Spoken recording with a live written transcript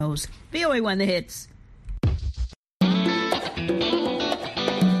knows. VOA1 The Hits.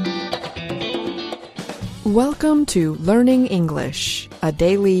 Welcome to Learning English, a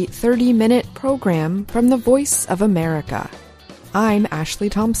daily 30-minute program from the Voice of America. I'm Ashley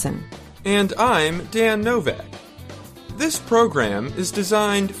Thompson. And I'm Dan Novak. This program is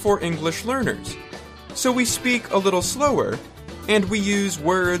designed for English learners, so we speak a little slower, and we use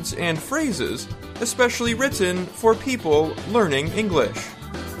words and phrases especially written for people learning English.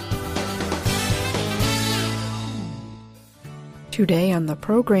 Today on the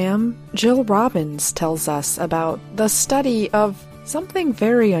program, Jill Robbins tells us about the study of something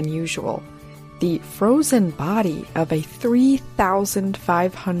very unusual, the frozen body of a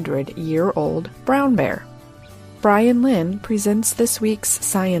 3,500-year-old brown bear. Brian Lynn presents this week's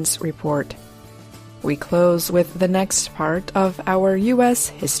science report. We close with the next part of our U.S.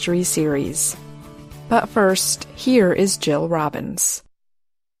 History series. But first, here is Jill Robbins.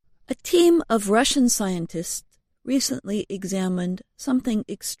 A team of Russian scientists recently examined something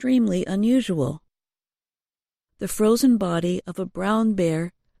extremely unusual: the frozen body of a brown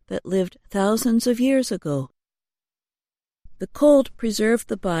bear that lived thousands of years ago. The cold preserved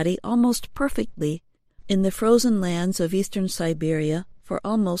the body almost perfectly in the frozen lands of eastern Siberia for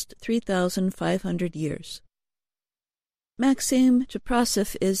almost 3,500 years. Maxim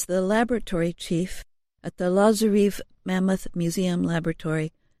Cheprasev is the laboratory chief at the Lazarev Mammoth Museum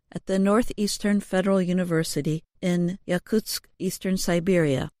Laboratory at the Northeastern Federal University in Yakutsk, eastern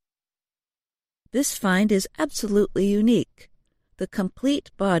Siberia. This find is absolutely unique, the complete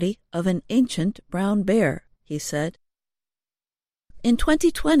body of an ancient brown bear, he said. In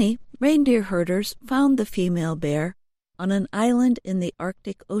 2020, reindeer herders found the female bear on an island in the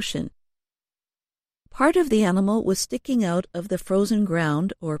Arctic Ocean. Part of the animal was sticking out of the frozen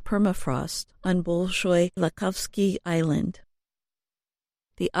ground, or permafrost, on Bolshoy-Lakovsky Island.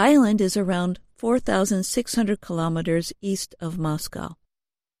 The island is around 4,600 kilometers east of Moscow.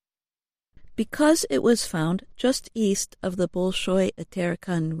 Because it was found just east of the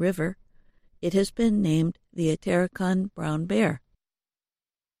Bolshoy-Aterikhan River, it has been named the Aterikhan brown bear.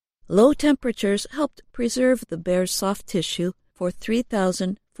 Low temperatures helped preserve the bear's soft tissue for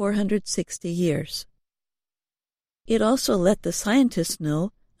 3,460 years. It also let the scientists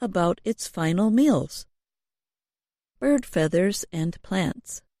know about its final meals: bird feathers and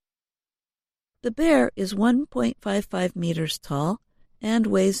plants. The bear is 1.55 meters tall and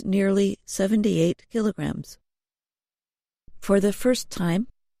weighs nearly 78 kilograms. For the first time,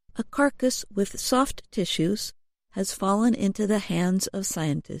 a carcass with soft tissues has fallen into the hands of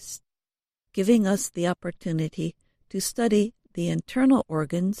scientists, giving us the opportunity to study the internal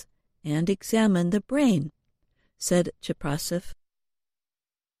organs and examine the brain, said Cheprasev.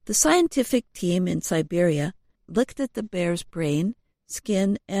 The scientific team in Siberia looked at the bear's brain,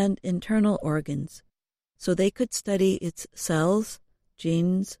 skin, and internal organs, so they could study its cells,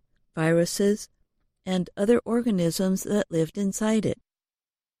 genes, viruses, and other organisms that lived inside it.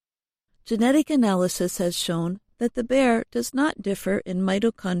 Genetic analysis has shown that the bear does not differ in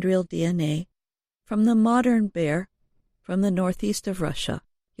mitochondrial DNA from the modern bear from the northeast of Russia,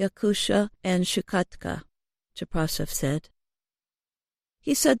 Yakutia and Chukotka, Cheprasev said.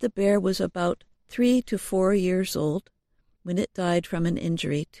 He said the bear was about 3 to 4 years old when it died from an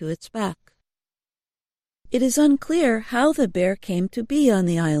injury to its back. It is unclear how the bear came to be on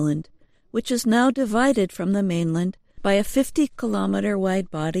the island, which is now divided from the mainland by a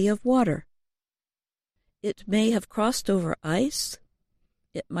 50-kilometer-wide body of water. It may have crossed over ice,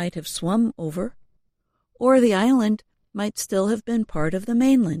 it might have swum over, or the island might still have been part of the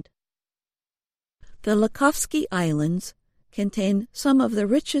mainland. The Lakovsky Islands contain some of the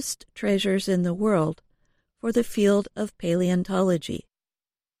richest treasures in the world for the field of paleontology.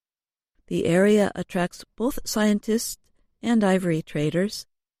 The area attracts both scientists and ivory traders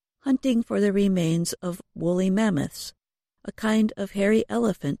hunting for the remains of woolly mammoths, a kind of hairy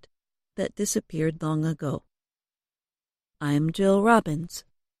elephant that disappeared long ago. I'm Jill Robbins.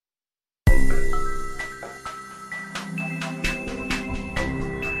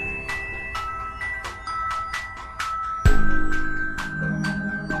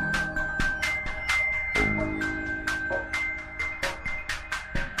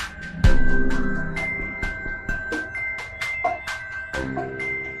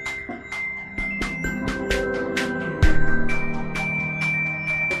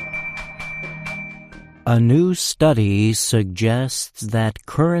 A new study suggests that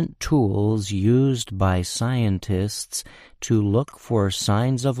current tools used by scientists to look for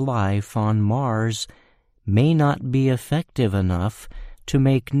signs of life on Mars may not be effective enough to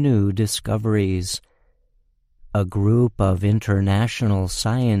make new discoveries. A group of international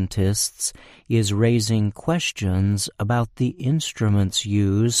scientists is raising questions about the instruments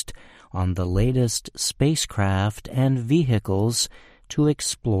used on the latest spacecraft and vehicles to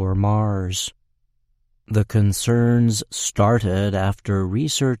explore Mars. The concerns started after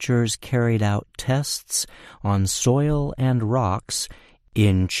researchers carried out tests on soil and rocks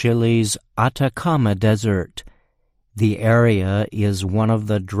in Chile's Atacama Desert. The area is one of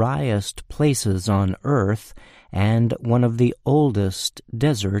the driest places on Earth and one of the oldest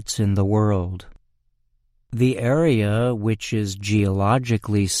deserts in the world. The area, which is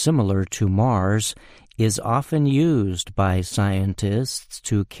geologically similar to Mars, is often used by scientists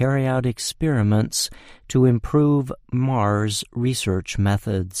to carry out experiments to improve Mars research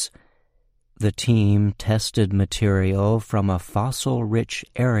methods. The team tested material from a fossil-rich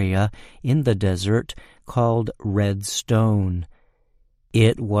area in the desert called Red Stone.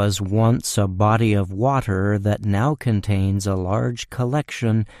 It was once a body of water that now contains a large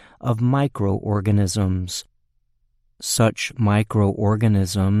collection of microorganisms. Such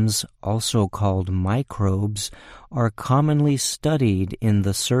microorganisms, also called microbes, are commonly studied in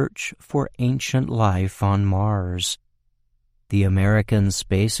the search for ancient life on Mars. The American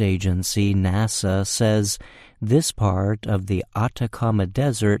Space Agency, NASA, says this part of the Atacama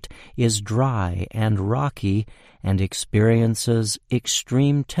Desert is dry and rocky and experiences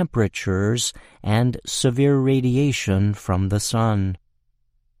extreme temperatures and severe radiation from the sun.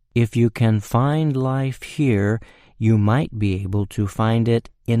 If you can find life here, you might be able to find it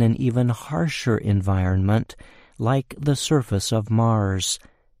in an even harsher environment, like the surface of Mars,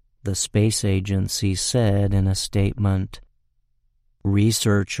 the space agency said in a statement.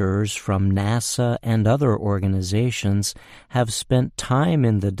 Researchers from NASA and other organizations have spent time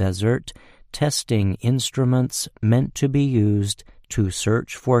in the desert testing instruments meant to be used to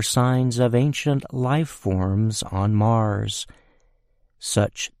search for signs of ancient life forms on Mars.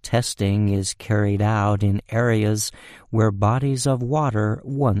 Such testing is carried out in areas where bodies of water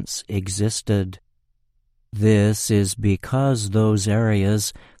once existed. This is because those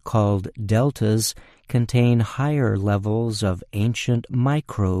areas, called deltas, contain higher levels of ancient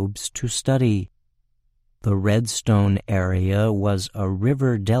microbes to study. The Redstone area was a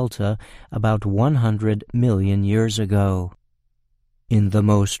river delta about 100 million years ago. In the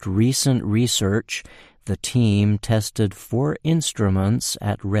most recent research, the team tested 4 instruments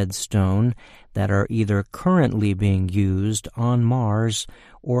at Redstone that are either currently being used on Mars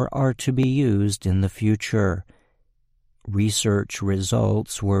or are to be used in the future. Research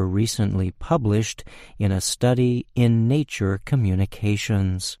results were recently published in a study in Nature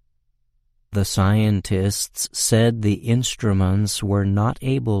Communications. The scientists said the instruments were not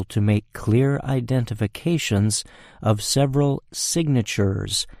able to make clear identifications of several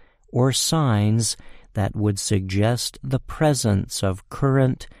signatures or signs that would suggest the presence of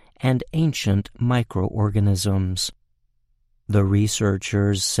current and ancient microorganisms. The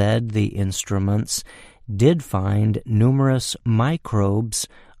researchers said the instruments did find numerous microbes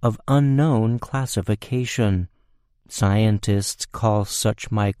of unknown classification. Scientists call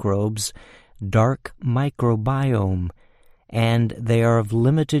such microbes dark microbiome, and they are of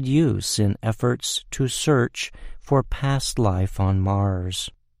limited use in efforts to search for past life on Mars.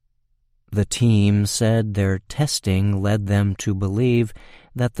 The team said their testing led them to believe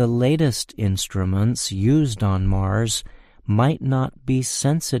that the latest instruments used on Mars might not be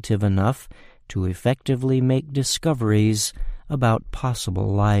sensitive enough to effectively make discoveries about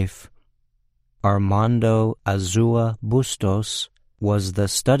possible life. Armando Azua Bustos was the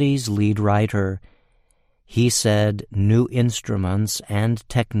study's lead writer. He said new instruments and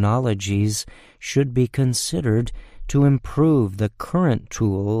technologies should be considered to improve the current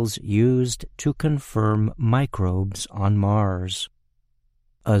tools used to confirm microbes on Mars.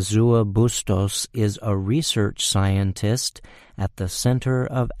 Azua Bustos is a research scientist at the Center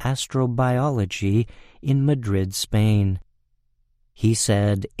of Astrobiology in Madrid, Spain. He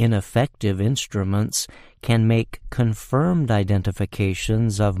said ineffective instruments can make confirmed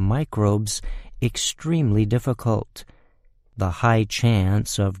identifications of microbes extremely difficult. The high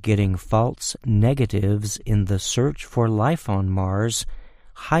chance of getting false negatives in the search for life on Mars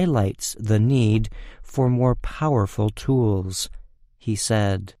highlights the need for more powerful tools, he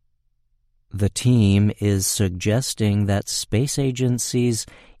said. The team is suggesting that space agencies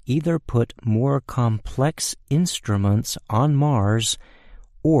either put more complex instruments on Mars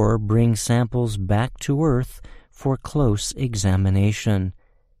or bring samples back to Earth for close examination.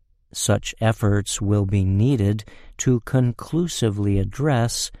 Such efforts will be needed to conclusively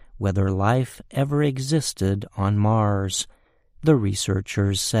address whether life ever existed on Mars, the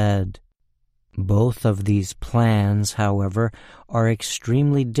researchers said. Both of these plans, however, are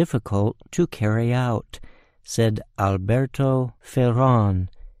extremely difficult to carry out, said Alberto Ferran.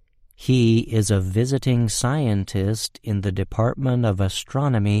 He is a visiting scientist in the Department of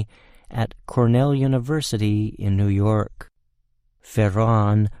Astronomy at Cornell University in New York.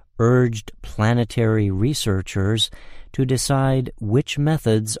 Ferran urged planetary researchers to decide which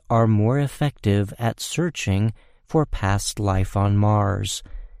methods are more effective at searching for past life on Mars.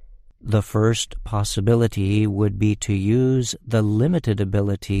 The first possibility would be to use the limited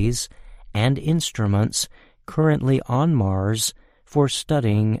abilities and instruments currently on Mars for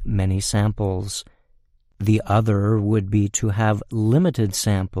studying many samples. The other would be to have limited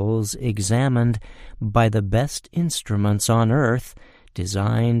samples examined by the best instruments on Earth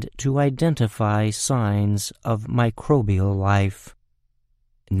designed to identify signs of microbial life.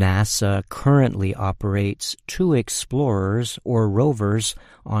 NASA currently operates 2 explorers or rovers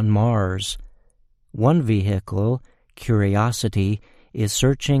on Mars. One vehicle, Curiosity, is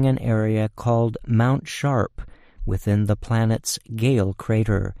searching an area called Mount Sharp within the planet's Gale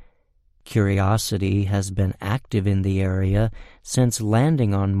crater. Curiosity has been active in the area since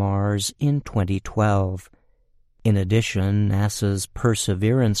landing on Mars in 2012. In addition, NASA's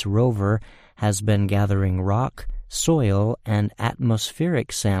Perseverance rover has been gathering rock, soil, and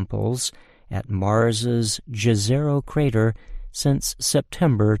atmospheric samples at Mars's Jezero crater since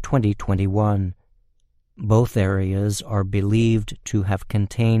September 2021. Both areas are believed to have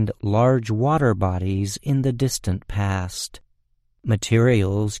contained large water bodies in the distant past.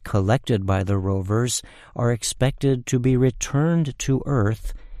 Materials collected by the rovers are expected to be returned to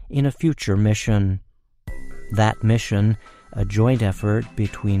Earth in a future mission. That mission, a joint effort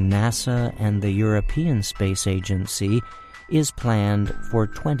between NASA and the European Space Agency, is planned for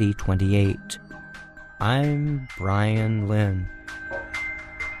 2028. I'm Brian Lynn.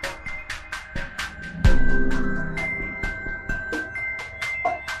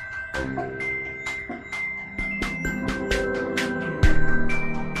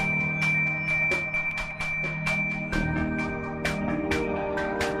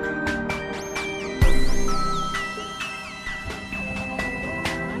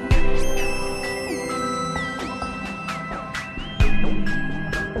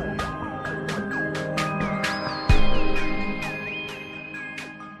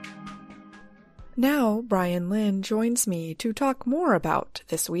 Now, Brian Lynn joins me to talk more about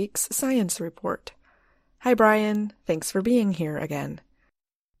this week's science report. Hi, Brian. Thanks for being here again.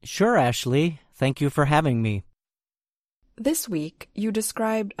 Sure, Ashley. Thank you for having me. This week, you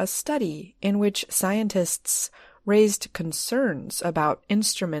described a study in which scientists raised concerns about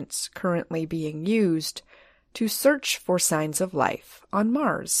instruments currently being used to search for signs of life on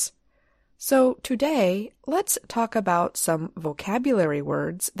Mars. So today, let's talk about some vocabulary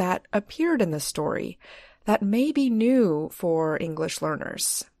words that appeared in the story that may be new for English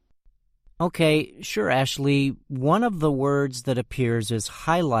learners. Okay, sure, Ashley. One of the words that appears is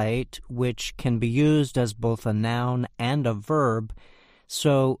highlight, which can be used as both a noun and a verb.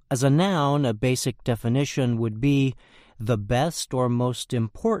 So, as a noun, a basic definition would be the best or most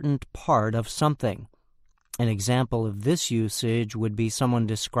important part of something. An example of this usage would be someone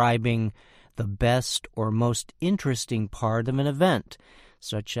describing the best or most interesting part of an event,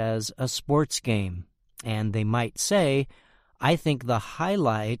 such as a sports game. And they might say, I think the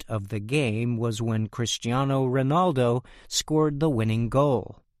highlight of the game was when Cristiano Ronaldo scored the winning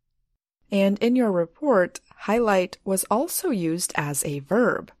goal. And in your report, highlight was also used as a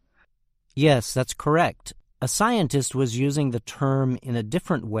verb. Yes, that's correct. A scientist was using the term in a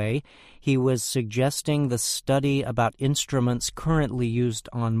different way. He was suggesting the study about instruments currently used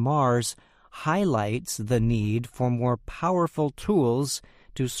on Mars highlights the need for more powerful tools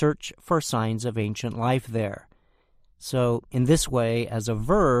to search for signs of ancient life there. So, in this way, as a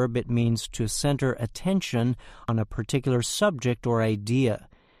verb, it means to center attention on a particular subject or idea.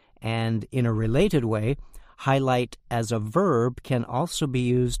 And in a related way, highlight as a verb can also be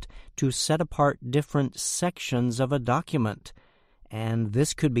used to set apart different sections of a document. And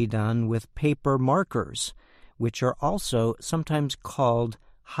this could be done with paper markers, which are also sometimes called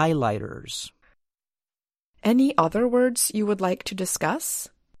highlighters. Any other words you would like to discuss?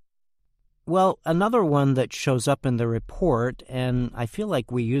 Well, another one that shows up in the report, and I feel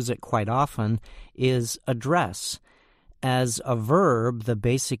like we use it quite often, is address. As a verb, the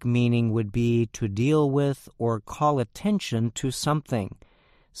basic meaning would be to deal with or call attention to something.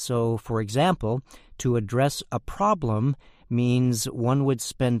 So, for example, to address a problem means one would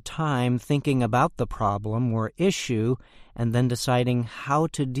spend time thinking about the problem or issue and then deciding how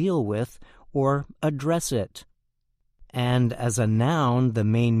to deal with or address it. And as a noun, the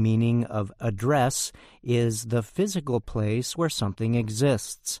main meaning of address is the physical place where something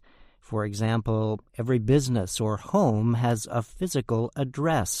exists. For example, every business or home has a physical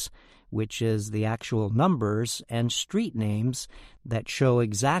address, which is the actual numbers and street names that show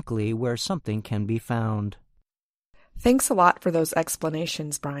exactly where something can be found. Thanks a lot for those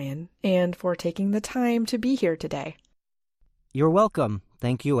explanations, Brian, and for taking the time to be here today. You're welcome.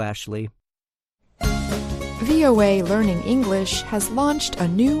 Thank you, Ashley. VOA Learning English has launched a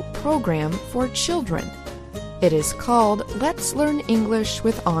new program for children. It is called Let's Learn English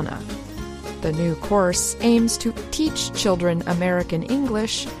with Anna. The new course aims to teach children American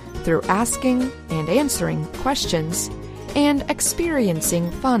English through asking and answering questions and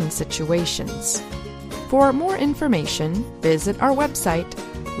experiencing fun situations. For more information, visit our website,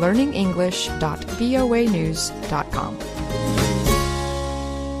 learningenglish.voanews.com.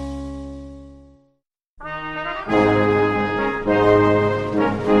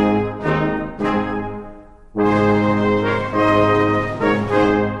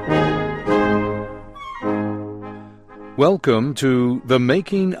 Welcome to The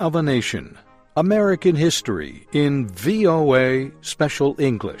Making of a Nation, American History in VOA Special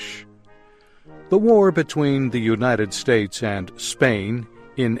English. The war between the United States and Spain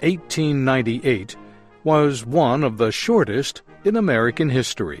in 1898 was one of the shortest in American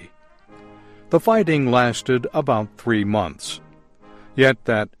history. The fighting lasted about 3 months. Yet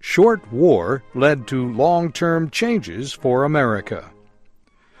that short war led to long-term changes for America.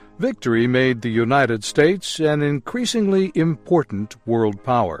 Victory made the United States an increasingly important world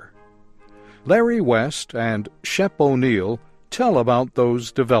power. Larry West and Shep O'Neill tell about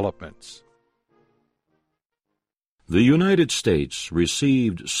those developments. The United States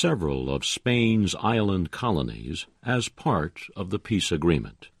received several of Spain's island colonies as part of the peace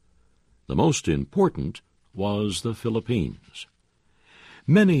agreement. The most important was the Philippines.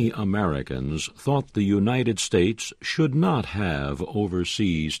 Many Americans thought the United States should not have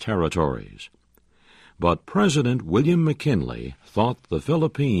overseas territories. But President William McKinley thought the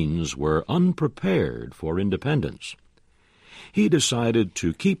Philippines were unprepared for independence. He decided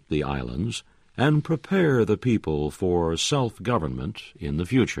to keep the islands and prepare the people for self-government in the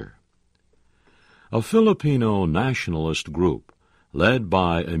future. A Filipino nationalist group, led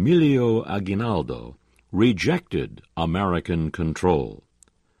by Emilio Aguinaldo, rejected American control.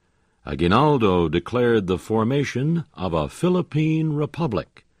 Aguinaldo declared the formation of a Philippine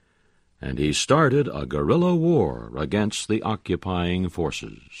Republic, and he started a guerrilla war against the occupying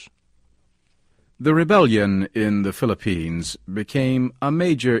forces. The rebellion in the Philippines became a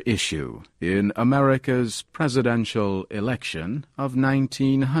major issue in America's presidential election of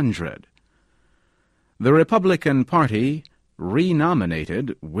 1900. The Republican Party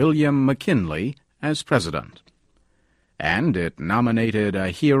renominated William McKinley as president, and it nominated a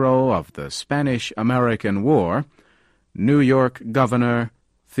hero of the Spanish-American War, New York Governor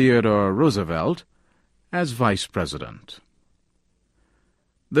Theodore Roosevelt, as vice president.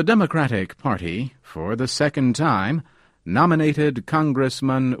 The Democratic Party, for the second time, nominated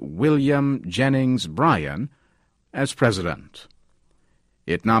Congressman William Jennings Bryan as president.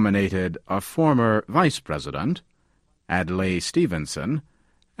 It nominated a former vice president, Adlai Stevenson,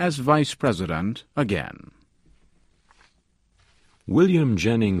 as vice president again. William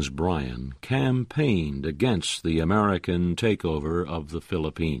Jennings Bryan campaigned against the American takeover of the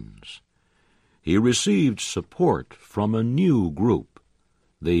Philippines. He received support from a new group,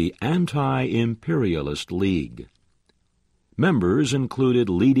 the Anti-Imperialist League. Members included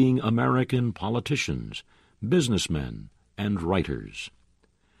leading American politicians, businessmen, and writers.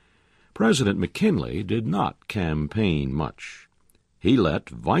 President McKinley did not campaign much. He let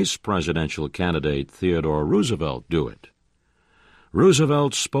vice presidential candidate Theodore Roosevelt do it.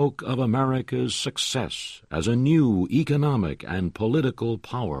 Roosevelt spoke of America's success as a new economic and political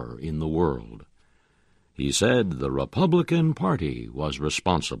power in the world. He said the Republican Party was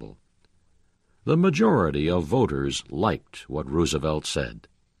responsible. The majority of voters liked what Roosevelt said.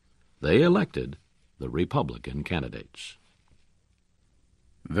 They elected the Republican candidates.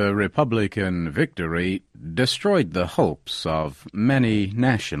 The Republican victory destroyed the hopes of many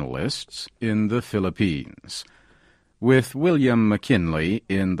nationalists in the Philippines. With William McKinley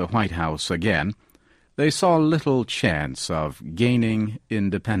in the White House again, they saw little chance of gaining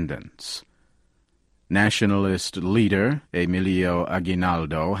independence. Nationalist leader Emilio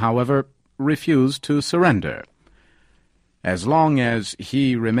Aguinaldo, however, refused to surrender. As long as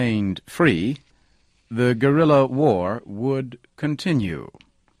he remained free, the guerrilla war would continue.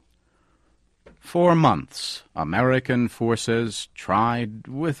 For months, American forces tried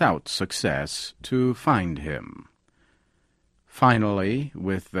without success to find him. Finally,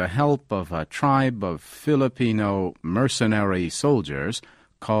 with the help of a tribe of Filipino mercenary soldiers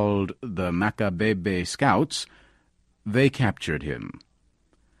called the Macabebe Scouts, they captured him.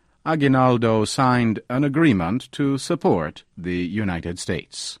 Aguinaldo signed an agreement to support the United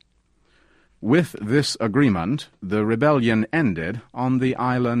States. With this agreement, the rebellion ended on the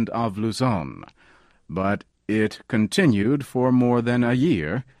island of Luzon, but it continued for more than a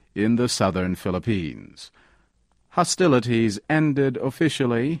year in the southern Philippines. Hostilities ended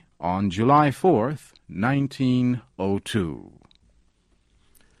officially on July 4th, 1902.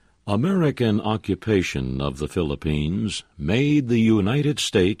 American occupation of the Philippines made the United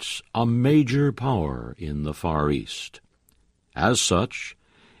States a major power in the Far East. As such,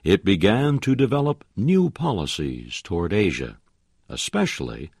 it began to develop new policies toward Asia,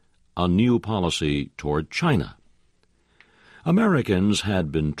 especially a new policy toward China. Americans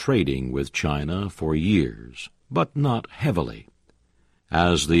had been trading with China for years, but not heavily.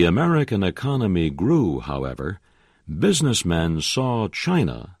 As the American economy grew, however, businessmen saw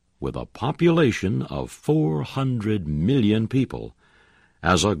China, with a population of 400 million people,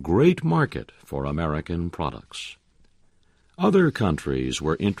 as a great market for American products. Other countries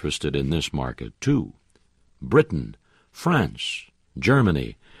were interested in this market, too. Britain, France,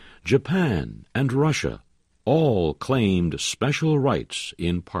 Germany, Japan, and Russia all claimed special rights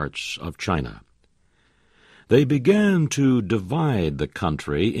in parts of China. They began to divide the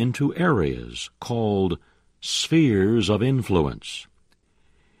country into areas called spheres of influence.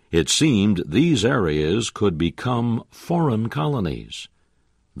 It seemed these areas could become foreign colonies.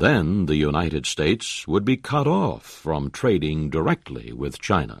 Then the United States would be cut off from trading directly with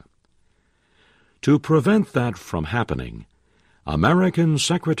China. To prevent that from happening, American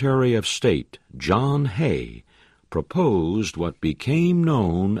Secretary of State John Hay proposed what became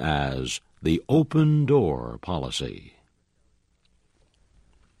known as the Open Door Policy.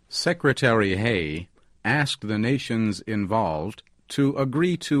 Secretary Hay asked the nations involved to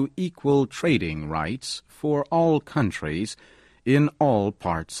agree to equal trading rights for all countries in all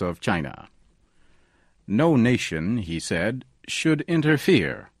parts of China. No nation, he said, should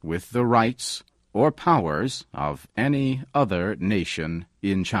interfere with the rights or powers of any other nation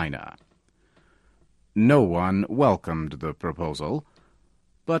in China. No one welcomed the proposal,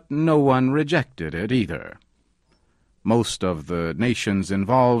 but no one rejected it either. Most of the nations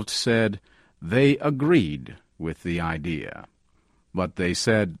involved said they agreed with the idea, but they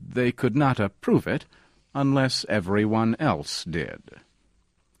said they could not approve it unless everyone else did.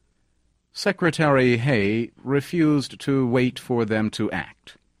 Secretary Hay refused to wait for them to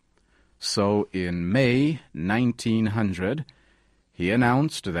act. So in May 1900, he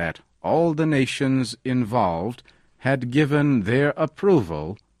announced that all the nations involved had given their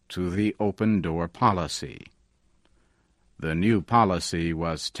approval to the Open Door Policy. The new policy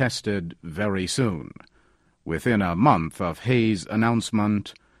was tested very soon. Within a month of Hay's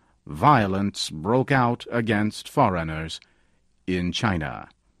announcement, violence broke out against foreigners in China.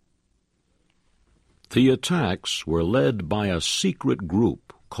 The attacks were led by a secret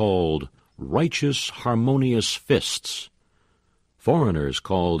group called Righteous Harmonious Fists. Foreigners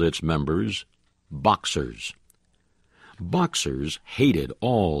called its members Boxers. Boxers hated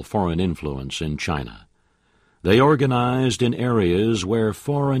all foreign influence in China. They organized in areas where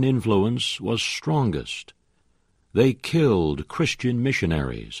foreign influence was strongest. They killed Christian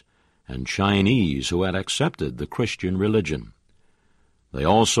missionaries and Chinese who had accepted the Christian religion. They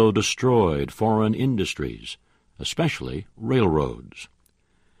also destroyed foreign industries, especially railroads.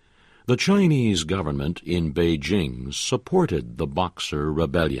 The Chinese government in Beijing supported the Boxer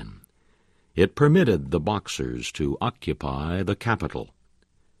rebellion. It permitted the Boxers to occupy the capital.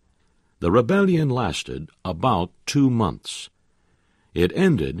 The rebellion lasted about 2 months. It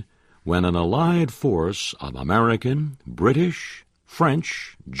ended when an allied force of American, British,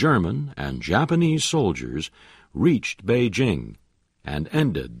 French, German, and Japanese soldiers reached Beijing and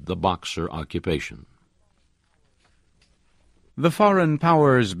ended the Boxer occupation. The foreign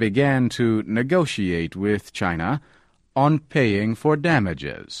powers began to negotiate with China on paying for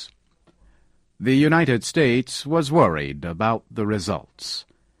damages. The United States was worried about the results.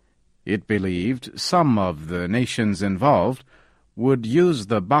 It believed some of the nations involved would use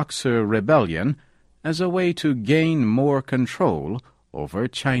the Boxer rebellion as a way to gain more control over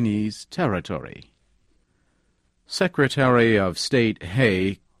Chinese territory. Secretary of State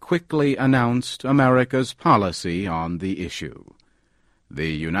Hay quickly announced America's policy on the issue.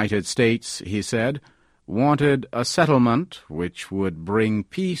 The United States, he said, wanted a settlement which would bring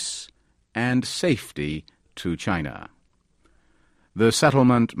peace and safety to China. The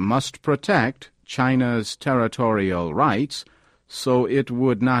settlement must protect China's territorial rights so it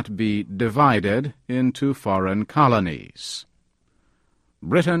would not be divided into foreign colonies.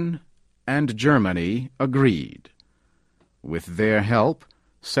 Britain and Germany agreed. With their help,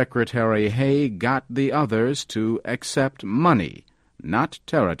 Secretary Hay got the others to accept money, not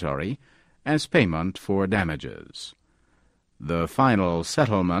territory, as payment for damages. The final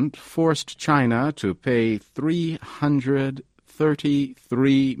settlement forced China to pay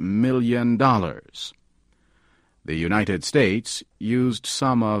 $333 million. The United States used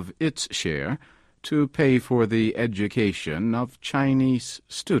some of its share to pay for the education of Chinese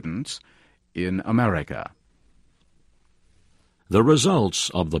students in America. The results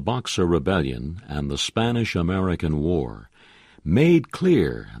of the Boxer Rebellion and the Spanish-American War made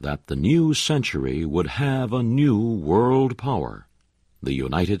clear that the new century would have a new world power, the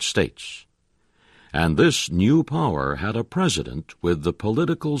United States. And this new power had a president with the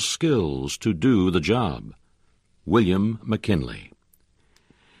political skills to do the job, William McKinley.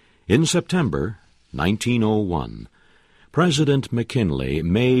 In September 1901, President McKinley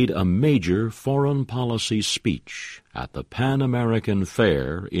made a major foreign policy speech at the Pan American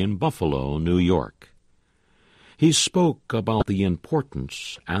Fair in Buffalo, New York. He spoke about the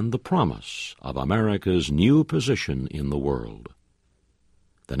importance and the promise of America's new position in the world.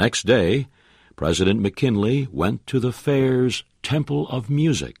 The next day, President McKinley went to the fair's Temple of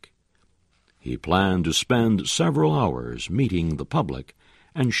Music. He planned to spend several hours meeting the public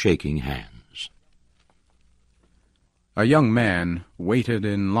and shaking hands. A young man waited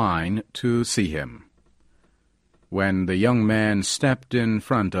in line to see him. When the young man stepped in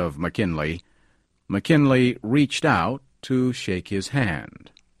front of McKinley, McKinley reached out to shake his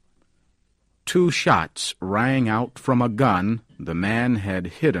hand. 2 shots rang out from a gun the man had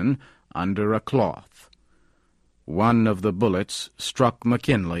hidden under a cloth. One of the bullets struck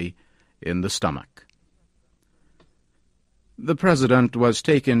McKinley in the stomach. The president was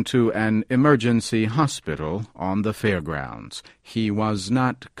taken to an emergency hospital on the fairgrounds. He was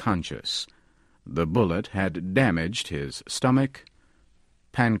not conscious. The bullet had damaged his stomach,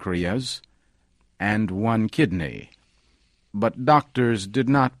 pancreas, and 1 kidney, but doctors did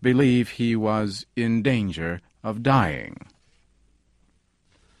not believe he was in danger of dying.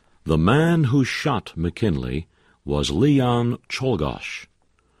 The man who shot McKinley was Leon Czolgosz.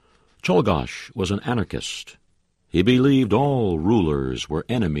 Czolgosz was an anarchist. He believed all rulers were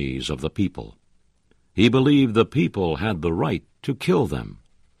enemies of the people. He believed the people had the right to kill them.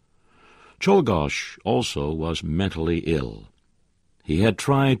 Czolgosz also was mentally ill. He had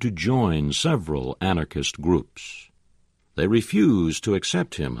tried to join several anarchist groups. They refused to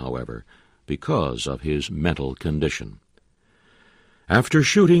accept him, however, because of his mental condition. After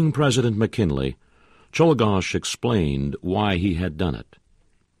shooting President McKinley, Czolgosz explained why he had done it.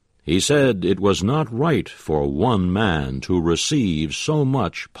 He said it was not right for one man to receive so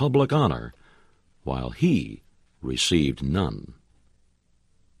much public honor, while he received none.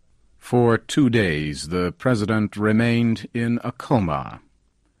 For 2 days the president remained in a coma.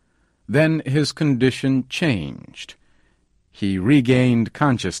 Then his condition changed. He regained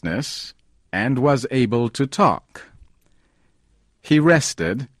consciousness and was able to talk. He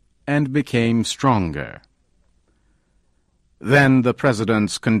rested and became stronger. Then the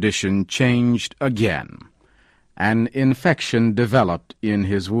president's condition changed again. An infection developed in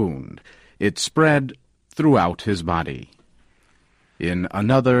his wound. It spread throughout his body. In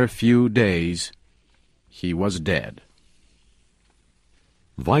another few days, he was dead.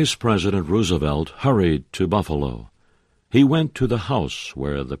 Vice President Roosevelt hurried to Buffalo. He went to the house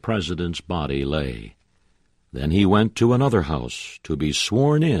where the president's body lay. Then he went to another house to be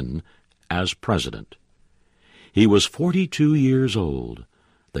sworn in as president. He was 42 years old,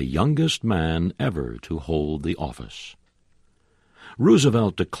 the youngest man ever to hold the office.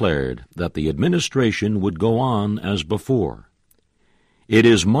 Roosevelt declared that the administration would go on as before. "It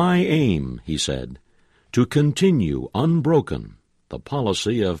is my aim," he said, "to continue unbroken the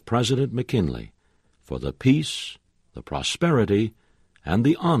policy of President McKinley for the peace, the prosperity, and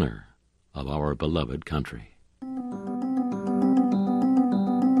the honor of our beloved country."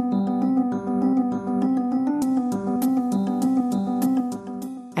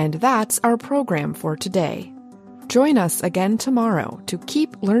 And that's our program for today. Join us again tomorrow to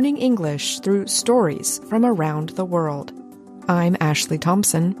keep learning English through stories from around the world. I'm Ashley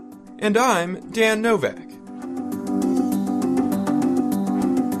Thompson. And I'm Dan Novak.